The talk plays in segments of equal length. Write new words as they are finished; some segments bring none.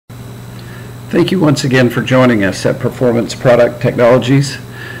Thank you once again for joining us at Performance Product Technologies.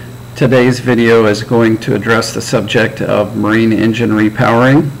 Today's video is going to address the subject of marine engine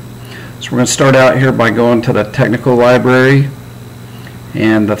repowering. So we're going to start out here by going to the technical library,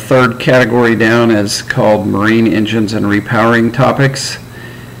 and the third category down is called Marine Engines and Repowering Topics.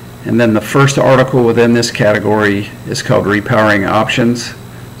 And then the first article within this category is called Repowering Options. So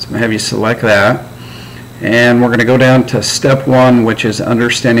I'm going to have you select that. And we're going to go down to step 1, which is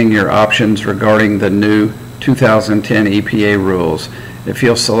understanding your options regarding the new 2010 EPA rules. If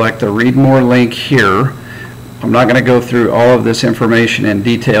you'll select the Read More link here, I'm not going to go through all of this information in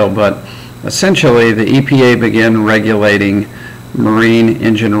detail, but essentially the EPA began regulating marine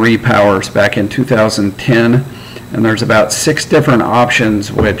engine repowers back in 2010, and there's about 6 different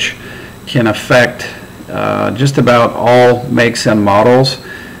options which can affect just about all makes and models.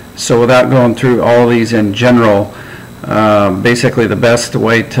 So without going through all of these in general, basically the best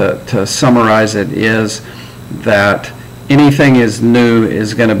way to summarize it is that anything is new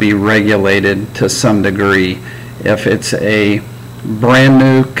is going to be regulated to some degree. If it's a brand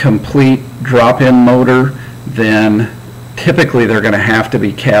new complete drop-in motor, then typically they're going to have to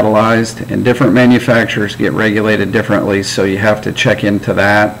be catalyzed, and different manufacturers get regulated differently, so you have to check into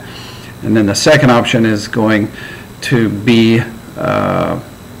that. And then the second option is going to be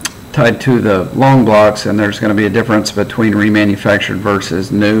tied to the Longblocks, and there's going to be a difference between remanufactured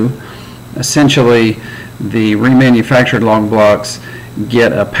versus new. Essentially, the remanufactured Longblocks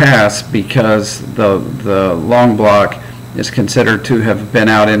get a pass because the Longblock is considered to have been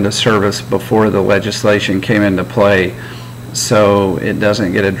out into service before the legislation came into play, so it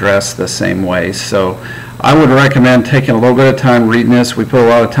doesn't get addressed the same way. So I would recommend taking a little bit of time reading this. We put a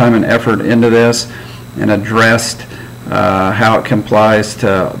lot of time and effort into this and addressed how it complies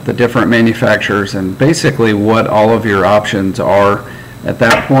to the different manufacturers and basically what all of your options are at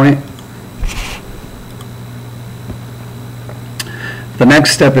that point. The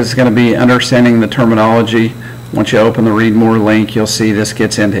next step is going to be understanding the terminology. Once you open the Read More link, you'll see this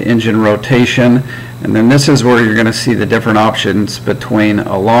gets into engine rotation, and then this is where you're going to see the different options between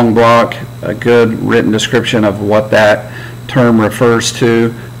a long block, a good written description of what that term refers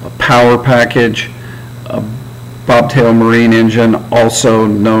to, a power package, a bobtail marine engine, also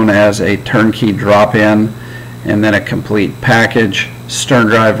known as a turnkey drop-in, and then a complete package, stern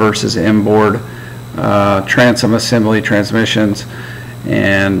drive versus inboard, transom assembly, transmissions,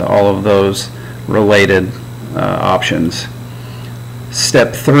 and all of those related options.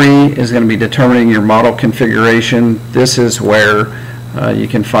 Step 3 is going to be determining your model configuration. This is where you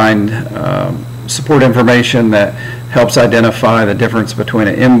can find support information that helps identify the difference between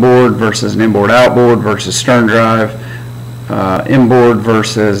an inboard versus an inboard outboard versus stern drive, inboard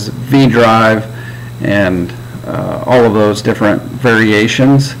versus V drive, and all of those different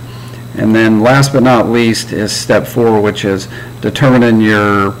variations. And then last but not least is step 4, which is determining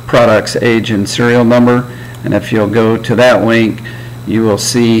your product's age and serial number. And if you'll go to that link, you will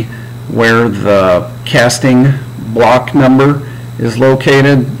see where the casting block number is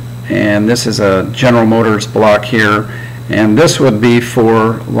located. And this is a General Motors block here, and this would be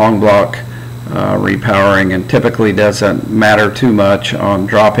for long block repowering, and typically doesn't matter too much on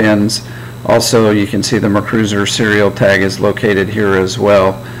drop-ins. Also, you can see the McCruiser serial tag is located here as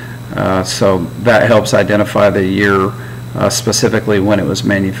well, so that helps identify the year, specifically when it was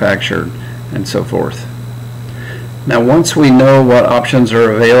manufactured and so forth. Now, once we know what options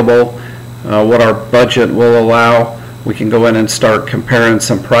are available, what our budget will allow, we can go in and start comparing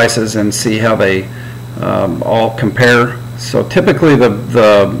some prices and see how they all compare. So typically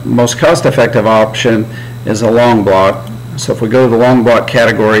the most cost-effective option is a long block. So if we go to the long block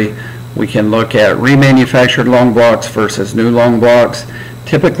category, we can look at remanufactured long blocks versus new long blocks.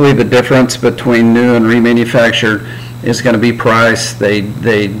 Typically the difference between new and remanufactured is going to be price.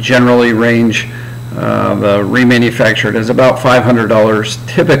 They generally range, the remanufactured is about $500,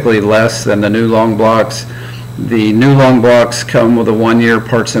 typically less than the new long blocks. The new long blocks come with a 1-year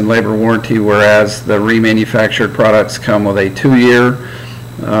parts and labor warranty, whereas the remanufactured products come with a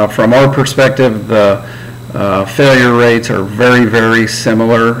 2-year. From our perspective, the failure rates are very, very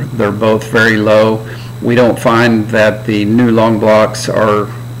similar. They're both very low. We don't find that the new long blocks are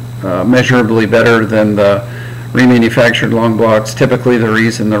measurably better than the remanufactured long blocks. Typically, the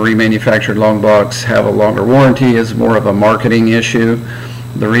reason the remanufactured long blocks have a longer warranty is more of a marketing issue.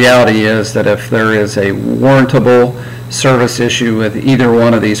 The reality is that if there is a warrantable service issue with either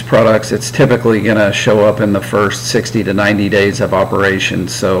one of these products, it's typically going to show up in the first 60 to 90 days of operation.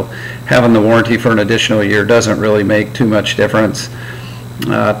 So having the warranty for an additional year doesn't really make too much difference.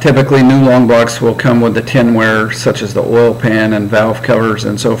 Typically, new Longblocks will come with the tinware, such as the oil pan and valve covers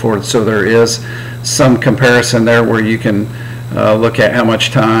and so forth. So there is some comparison there where you can look at how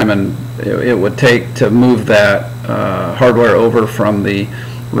much time and it would take to move that hardware over from the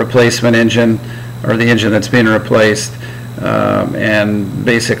replacement engine or the engine that's being replaced, and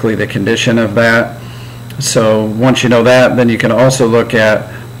basically the condition of that. So once you know that, then you can also look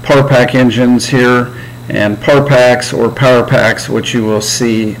at par pack engines here, and par packs or power packs, which you will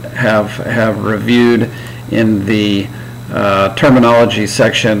see have reviewed in the terminology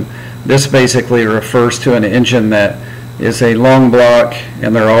section. This basically refers to an engine that is a long block,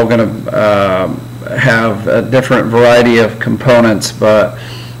 and they're all going to have a different variety of components, but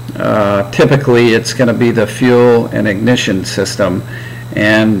typically it's going to be the fuel and ignition system.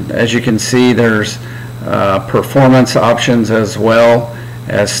 And as you can see, there's performance options as well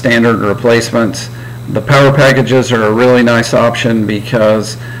as standard replacements. The power packages are a really nice option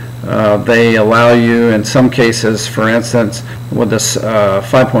because they allow you, in some cases, for instance, with this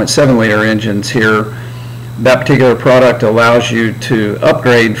 5.7 liter engines here, that particular product allows you to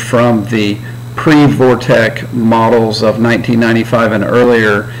upgrade from the pre-Vortec models of 1995 and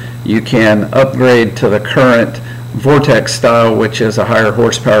earlier. You can upgrade to the current Vortec style, which is a higher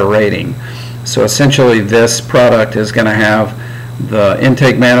horsepower rating. So essentially this product is going to have the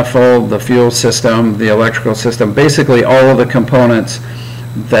intake manifold, the fuel system, the electrical system, basically all of the components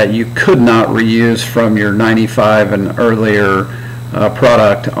that you could not reuse from your 95 and earlier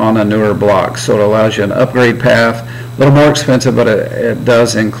product on a newer block. So it allows you an upgrade path, a little more expensive, but it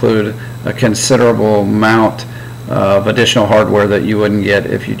does include a considerable amount of additional hardware that you wouldn't get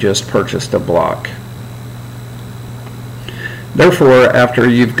if you just purchased a block. Therefore, after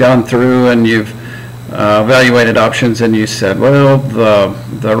you've gone through and you've evaluated options and you said, well,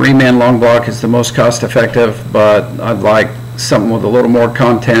 the reman long block is the most cost effective, but I'd like something with a little more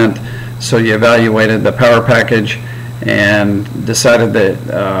content, so you evaluated the power package and decided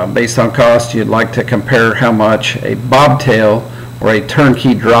that based on cost you'd like to compare how much a bobtail or a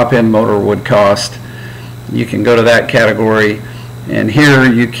turnkey drop-in motor would cost. You can go to that category, and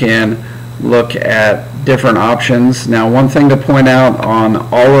here you can look at different options. Now, one thing to point out on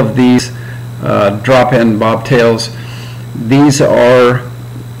all of these drop-in bobtails, these are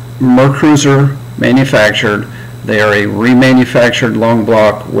Mercruiser manufactured. They are a remanufactured long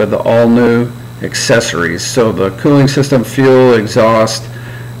block with all new accessories. So the cooling system, fuel, exhaust,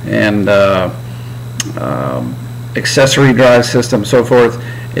 and accessory drive system, so forth,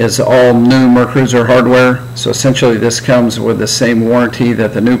 is all new Mercruiser hardware. So essentially this comes with the same warranty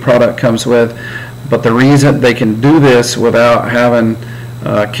that the new product comes with. But the reason they can do this without having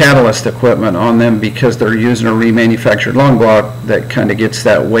catalyst equipment on them, because they're using a remanufactured long block that kind of gets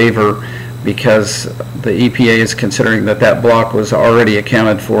that waiver, because the EPA is considering that that block was already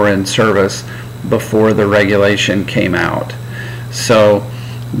accounted for in service before the regulation came out. So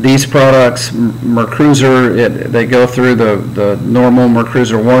these products, Mercruiser, they go through the normal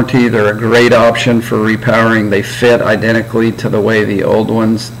Mercruiser warranty. They're a great option for repowering. They fit identically to the way the old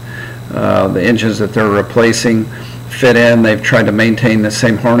ones, the engines that they're replacing, fit in. They've tried to maintain the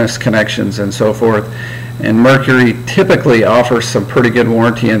same harness connections and so forth. And Mercury typically offers some pretty good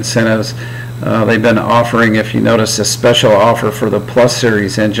warranty incentives. They've been offering, if you notice, a special offer for the Plus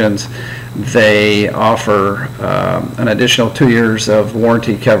Series engines. They offer an additional 2 years of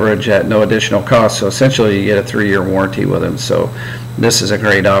warranty coverage at no additional cost. So essentially you get a 3-year warranty with them. So this is a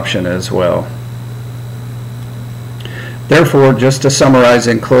great option as well. Therefore, just to summarize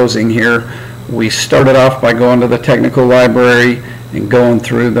in closing here, we started off by going to the technical library and going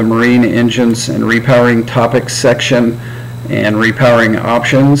through the marine engines and repowering topics section and repowering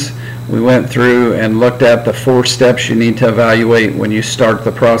options. We went through and looked at the 4 steps you need to evaluate when you start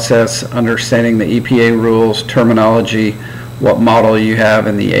the process, understanding the EPA rules, terminology, what model you have,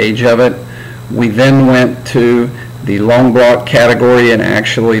 and the age of it. We then went to the long block category and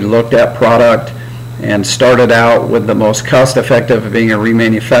actually looked at product and started out with the most cost-effective being a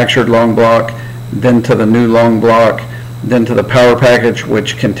remanufactured long block, then to the new long block, then to the power package,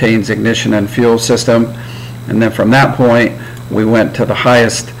 which contains ignition and fuel system. And then from that point, we went to the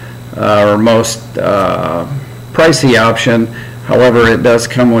highest or most pricey option. However, it does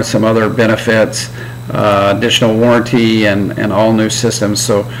come with some other benefits, additional warranty and all new systems.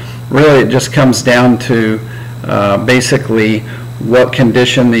 So really it just comes down to basically what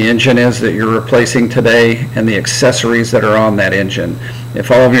condition the engine is that you're replacing today and the accessories that are on that engine. If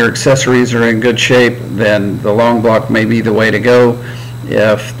all of your accessories are in good shape, then the long block may be the way to go.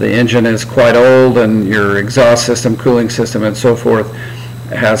 If the engine is quite old and your exhaust system, cooling system, and so forth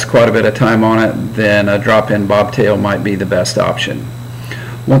has quite a bit of time on it, then a drop-in bobtail might be the best option.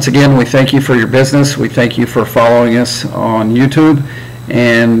 Once again, we thank you for your business. We thank you for following us on YouTube,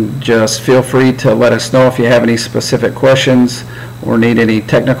 and just feel free to let us know if you have any specific questions or need any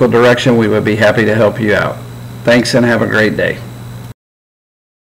technical direction. We would be happy to help you out. Thanks and have a great day.